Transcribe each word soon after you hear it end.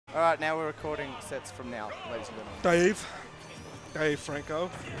All right, now we're recording sets from now, ladies and gentlemen. Dave Franco.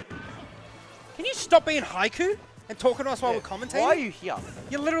 Can you stop being haiku and talking to us while we're commentating? Why are you here?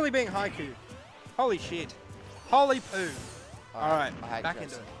 You're literally being haiku. Holy shit. Holy poo. Alright, back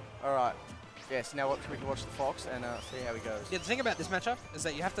into it. Alright. Yes, now we can watch the Fox and see how he goes. Yeah, the thing about this matchup is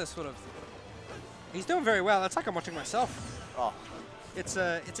that you have to sort of... He's doing very well. It's like I'm watching myself. Oh. It's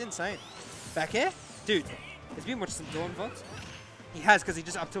insane. Back air? Dude, has been watching some Dawn VODs? He has, because he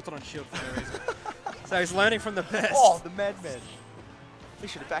just up tilted on shield for no reason. So he's learning from the best. Oh, the madman. He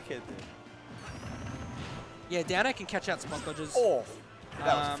should have backheaded there. Yeah, down air can catch out spot dodges. Oh.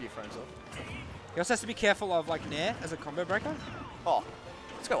 That was a few frames off. He also has to be careful of like Nair as a combo breaker. Oh.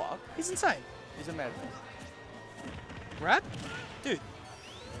 Let's go up. He's insane. He's a madman. Grab? Dude.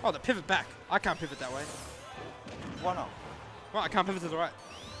 Oh, the pivot back. I can't pivot that way. Why not? Well, I can't pivot to the right.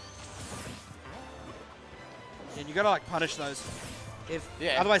 And you gotta like punish those.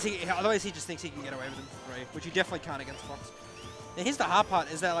 Otherwise he just thinks he can get away with them for free, which you definitely can't against Fox. And here's the hard part: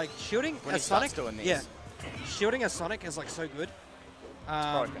 is that like shielding when as Sonic, shielding as Sonic is like so good.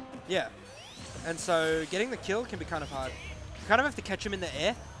 Yeah, and so getting the kill can be kind of hard. You kind of have to catch him in the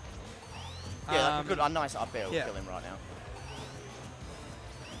air. Yeah, like a nice up air will kill him right now.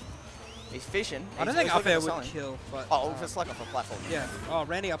 He's fishing. I don't think up air would kill, but if it's like off a platform. Yeah. Oh,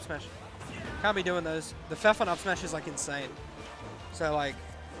 Randy up smash. Can't be doing those. The Pfeff on up smash is like insane. So like,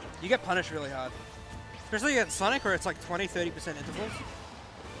 you get punished really hard. Especially against Sonic where it's like 20-30% intervals.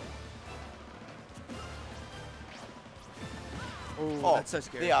 Ooh, that's so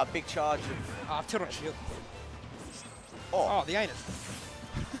scary. The big charge of... I've tilted on shield. Oh, the anus.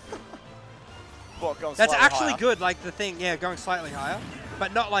 Well, that's actually good, like the thing, going slightly higher.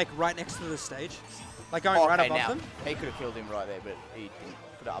 But not like right next to the stage. Like going right above them. He could have killed him right there, but he didn't.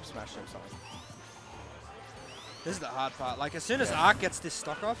 Could have up smashed him or something. This is the hard part. Like as soon as Arc gets this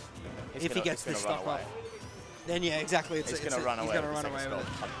stock off, if he gets this stock off, then yeah, exactly. He's going to run away with it.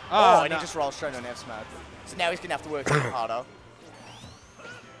 Oh, and he just rolls straight on F smash. So now he's going to have to work a bit harder.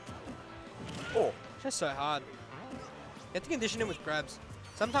 Oh, just so hard. You have to condition him with grabs.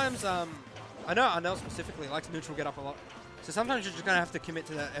 Sometimes, I know Arnell specifically likes neutral get up a lot. So sometimes you're just going to have to commit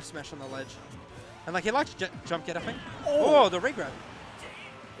to that F smash on the ledge. And like he likes jump get upping. Oh, the regrab.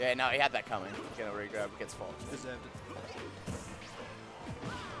 Yeah, no, he had that coming. He's going to regrab against Fox. Deserved it.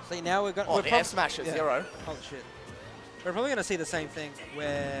 See, now we've got... the F smash at 0. Holy shit. We're probably going to see the same thing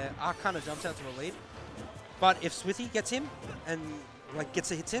where Arc kind of jumps out to a lead. But if Swithi gets him and like gets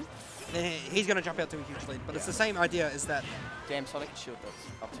the hits in, then he's going to jump out to a huge lead. But it's the same idea as that... Damn, Sonic can shield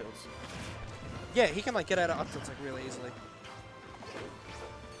those up tilts. Yeah, he can like get out of up tilts like really easily.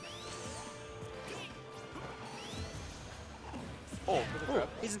 Oh, grab.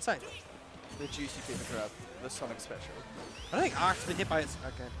 He's insane. The juicy pivot grab, the Sonic special. I don't think Arc's been hit by its...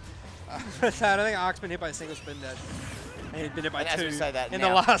 Okay. I don't think Arc's been hit by a single spin dash. And he's been hit by 2 in the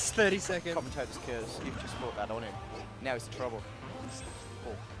last 30 seconds. Commentators cares. You've just brought that on him. Now he's in trouble.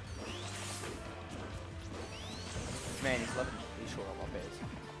 Oh. Man, he's loving these short up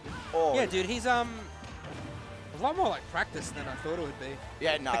airs. Oh. Yeah, dude, he's a lot more like practice than I thought it would be.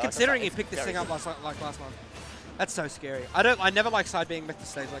 Yeah, no. Like, considering he picked this thing up last month. That's so scary. I never like side being back to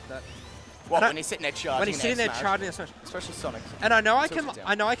stage like that. What, when he's sitting there charging? When he's sitting there charging a smash. Especially Sonic. And I know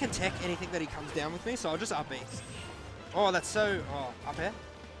I can tech anything that he comes down with me, so I'll just up B. Oh, that's so up air.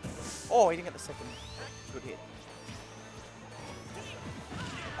 Oh, he didn't get the second good hit.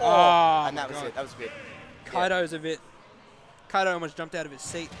 Oh, and that was it. That was a bit. Kaido's a bit. Kaido almost jumped out of his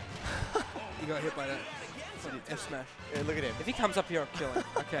seat. He got hit by that F smash. Yeah, look at him. If he comes up here, I'll kill him.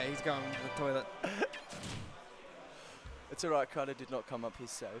 Okay, he's going to the toilet. It's alright, Kaido did not come up his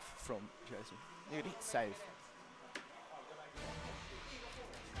save from Jason. He would hit save.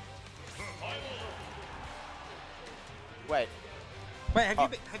 Wait, have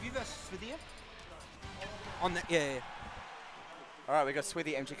you got Swithi yet? On that, yeah. Alright, we got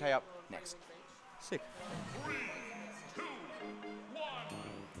Swithi MGK up next. Sick. 3, 2, 1,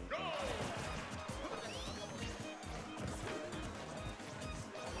 go!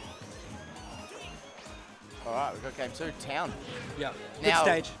 Alright, we've got game 2, Town. Yeah. Now,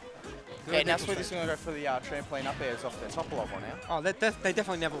 good stage. Yeah, now Swithi's going to go for the trampoline up airs off the top level now. Oh, they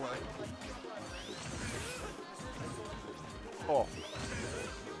definitely never work. Oh.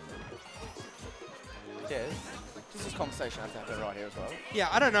 Yeah, this conversation has to happen right here as well. Yeah,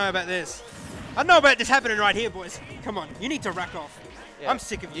 I don't know about this. I don't know about this happening right here, boys. Come on, you need to rack off. Yeah. I'm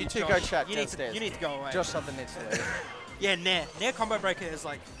sick of you, two Josh. Go chat you downstairs. You need to go away. Josh something needs to leave. Yeah, Nair. Nair combo breaker is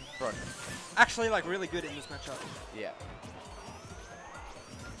like... Right. Actually like really good in this matchup. Yeah.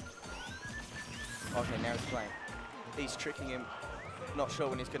 Okay, now he's playing. He's tricking him. Not sure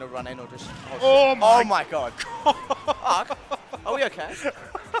when he's going to run in or just... Oh Oh my god. Ark, are we okay?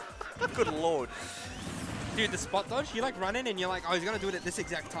 Good lord. Dude, the spot dodge, you like run in and you're like, oh, he's going to do it at this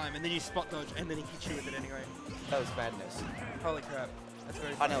exact time, and then you spot dodge, and then he hits you with it anyway. That was madness. Holy crap. That's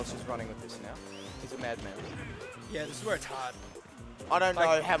very I funny. know it's just running with this now. He's a madman. Yeah, this is where it's hard. I don't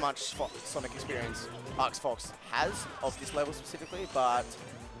know how much Sonic experience Ark's Fox has of this level specifically, but...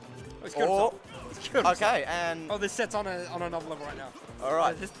 Oh, he's killed himself. He's killed himself. Okay, and... Oh, this set's on another level right now.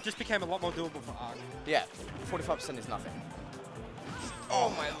 Alright. This just became a lot more doable for Ark. Yeah, 45% is nothing. Oh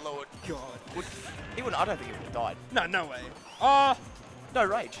my lord. God. He wouldn't, I don't think he would have died. No, no way. Oh, No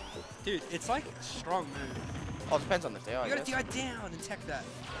rage. dude, it's like a strong move. Oh, it depends on the DI, You gotta DI down and tech that.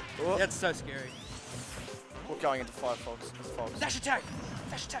 Oh. That's so scary. We're going into Fox. Dash attack!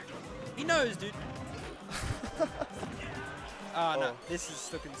 Dash attack! He knows, dude. Oh, no. This is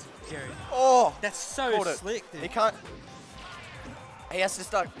looking scary. Oh! That's so Caught it. slick, dude. He can't... He has to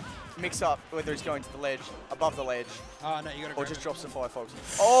start mix up whether he's going to the ledge, above the ledge, Oh, no, you gotta or grab just him. drops the Firefox.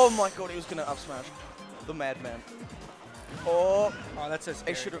 Oh my god, he was going to up smash. The madman. Oh, Oh, that's so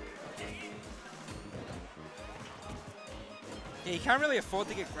scary. he should have... Yeah, you can't really afford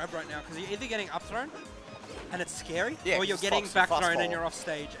to get grabbed right now because you're either getting up thrown and it's scary, Yeah, or you're 'cause getting Fox back fast thrown fall. and you're off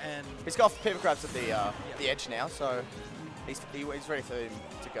stage and... He's got paper grabs at the edge now, so he's ready for him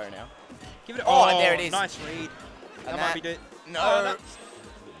to go now. Give it. Oh, and there it is. Nice read. That And might be it. No. Oh, no.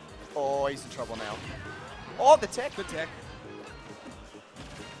 Oh, he's in trouble now. Oh, the tech. Good tech.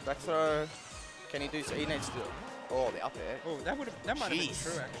 Back throw. Can he do so? He needs to. Oh, the up air. Oh, that might have been Jeez.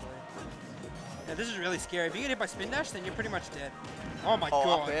 true actually. Yeah, this is really scary. If you get hit by spin dash, then you're pretty much dead. Oh my Oh,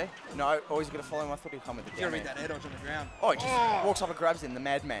 god. up air. No. Oh, he's going to follow him. I thought he'd come with the You gotta down read air. that air dodge on the ground. Oh, he just walks up and grabs him. The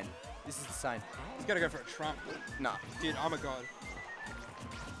madman. This is insane. He's gotta go for a trump. Nah. Dude, I'm a god.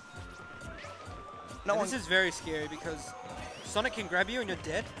 No And one. this is very scary because Sonic can grab you and you're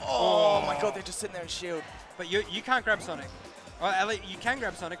dead. Oh my god, they're just sitting there in shield. But you can't grab Sonic. Well, at least you can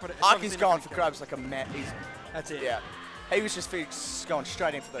grab Sonic, but it's Ark obviously is not going gonna for kill. grabs like a mad. That's it. Yeah. He was just going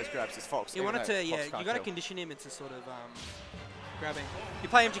straight in for those grabs as Fox. You even wanted though to, Fox yeah. can't You gotta kill. condition him into sort of grabbing. You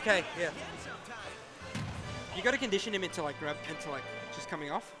play MGK, yeah. You gotta condition him into like just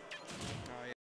coming off.